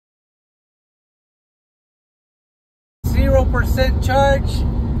0% charge,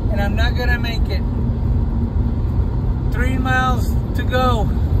 and I'm not gonna make it. 3 miles to go.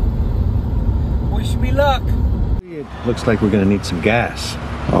 Wish me luck. It looks like we're gonna need some gas.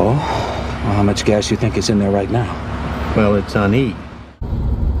 Oh? Well, how much gas you think is in there right now? Well, it's on E.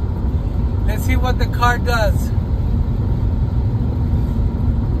 Let's see what the car does.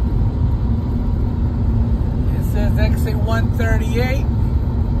 It says exit 138.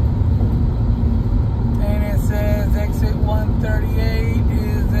 And it says exit 138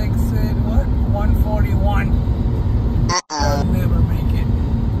 is exit what? 141. I'll never make it.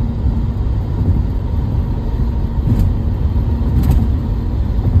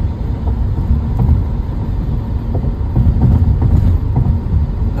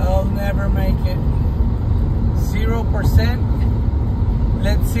 I'll never make it. 0%.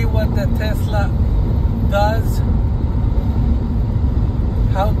 Let's see what the Tesla does.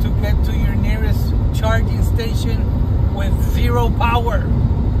 How to get to your nearest charging station with 0 power.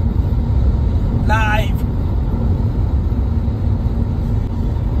 Live.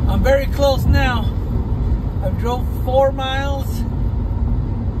 I'm very close now. I've drove 4 miles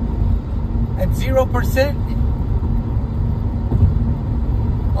at 0%.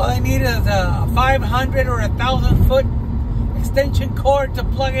 All I need is a 500 or 1,000 foot extension cord to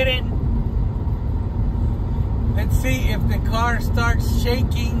plug it in. Let's see if the car starts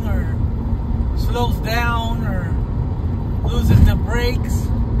shaking or slows down or loses the brakes.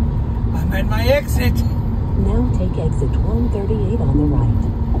 I'm at my exit. Now take exit 138 on the right.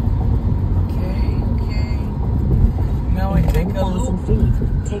 Okay. Now I take a loop. 1,000 feet,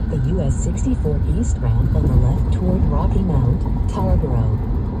 take the US 64 East ramp on the left toward Rocky Mount, Tarboro.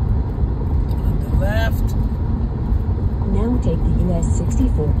 On the left. Now take the US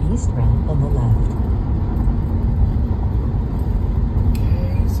 64 East ramp on the left.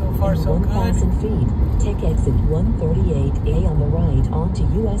 Okay, so far so good. 1,000 feet, take exit 138A on the right onto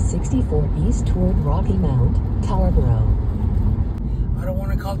US 64 East toward Rocky Mount, Tarboro. I don't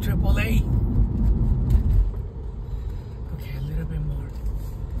want to call AAA. Okay, a little bit more.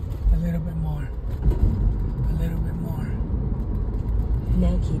 A little bit more. A little bit more.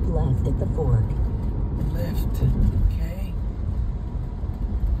 Now keep left at the fork. Left. Okay.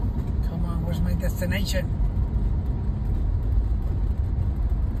 Come on, where's my destination?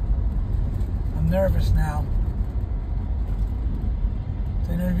 I'm nervous now.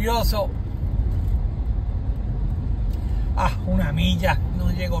 Estoy nervioso. Ah, una milla. No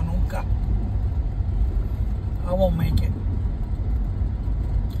llego nunca. I won't make it.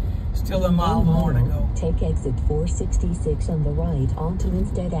 Still a mile more to go. Take exit 466 on the right onto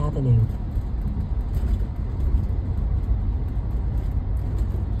Instead Avenue.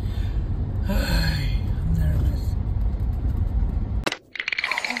 I'm nervous.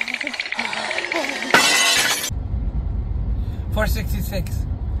 .466.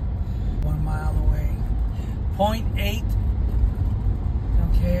 1 mile away. 0.8.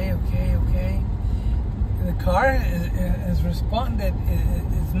 Okay. The car has responded.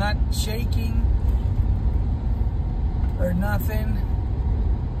 It's not shaking or nothing.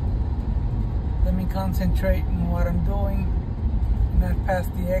 Let me concentrate on what I'm doing. Not past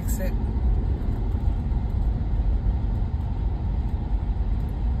the exit.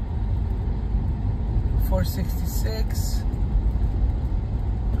 .466.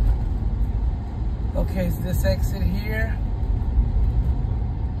 Okay, is this exit here?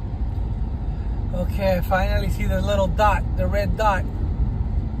 Okay, I finally see the little dot, the red dot.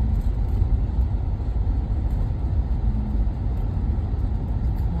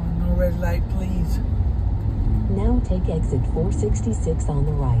 Come on, no red light, please. Now take exit 466 on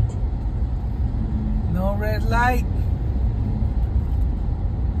the right. No red light.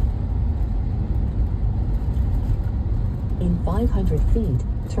 In 500 feet,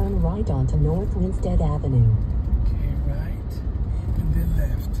 turn right onto North Winstead Avenue. Okay, right. And then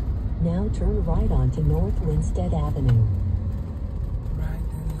left. Now turn right onto North Winstead Avenue.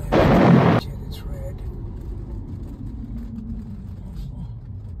 Right and left. Shit, it's red.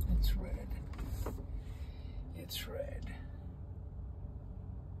 It's red. It's red.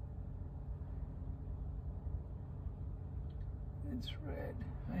 It's red.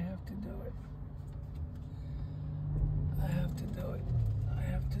 I have to do it. I have to do it. I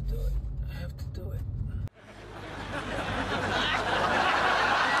have to do it. I have to do it.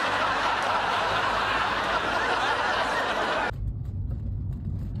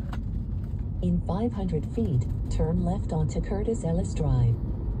 In 500 feet, turn left onto Curtis Ellis Drive.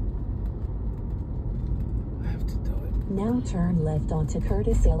 I have to do it. Now turn left onto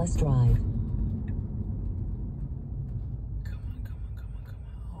Curtis Ellis Drive. Come on.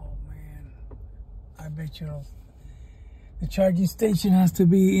 Oh, man. I bet you The charging station has to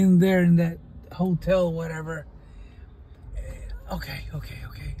be in there in that hotel, whatever. Okay.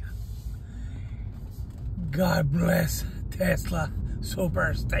 God bless Tesla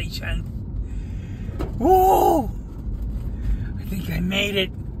Superstation. Woo! I think I made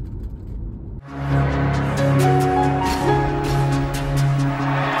it.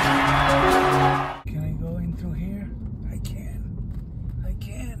 Can I go in through here? I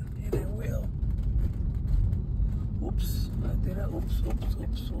can, and I will. Oops, I did a oops.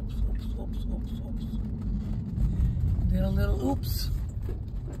 Did a little oops.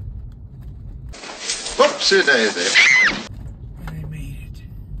 Whoopsie daisy. And I made it.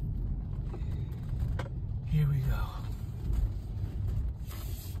 Here we go.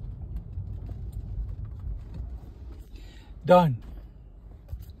 Done.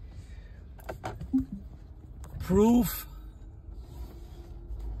 Proof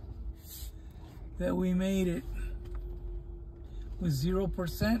that we made it with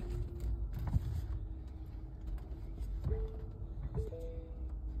 0%.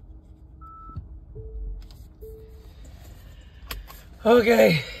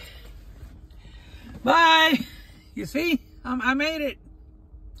 Okay. Bye. You see, I made it.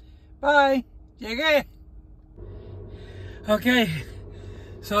 Bye. Llegué. Okay.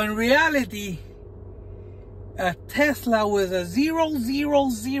 So in reality, a Tesla with a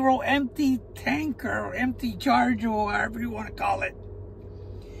 000 empty tanker, or empty charger, or however you want to call it.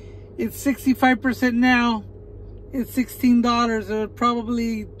 It's 65% now. It's $16 or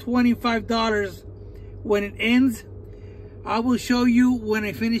probably $25 when it ends. I will show you when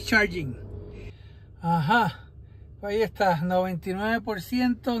I finish charging. Ajá. Ahí está.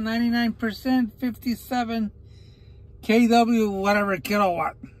 99%, 99%, 57 kW, whatever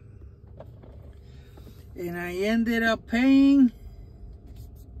kilowatt. And I ended up paying,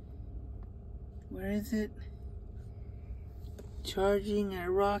 where is it? Charging at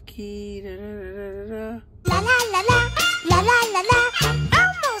Rocky. Da, da, da, da, da. La la la la, la la la la,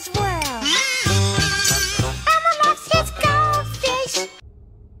 Elmo's world. Elmo loves his goldfish.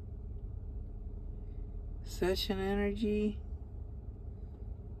 Session energy.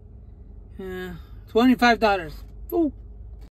 $25. Ooh.